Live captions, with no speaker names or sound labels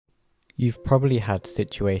You've probably had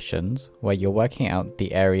situations where you're working out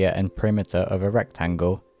the area and perimeter of a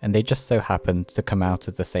rectangle and they just so happen to come out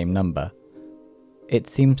as the same number. It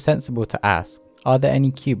seems sensible to ask, are there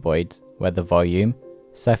any cuboids where the volume,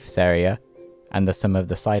 surface area, and the sum of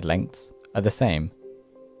the side lengths are the same?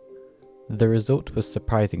 The result was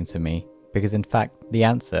surprising to me because in fact the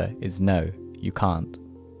answer is no, you can't.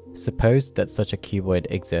 Suppose that such a cuboid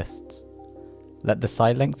exists. Let the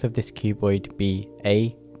side lengths of this cuboid be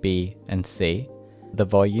A, B, and C. The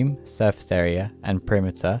volume, surface area, and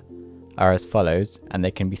perimeter are as follows, and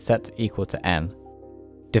they can be set equal to n.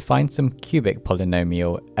 Define some cubic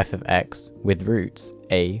polynomial f of x with roots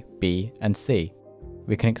a, b, and c.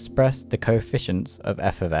 We can express the coefficients of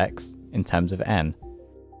f of x in terms of n.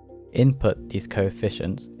 Input these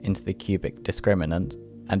coefficients into the cubic discriminant,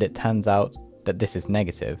 and it turns out that this is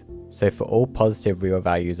negative, so for all positive real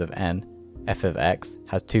values of n, f of x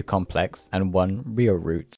has two complex and one real root.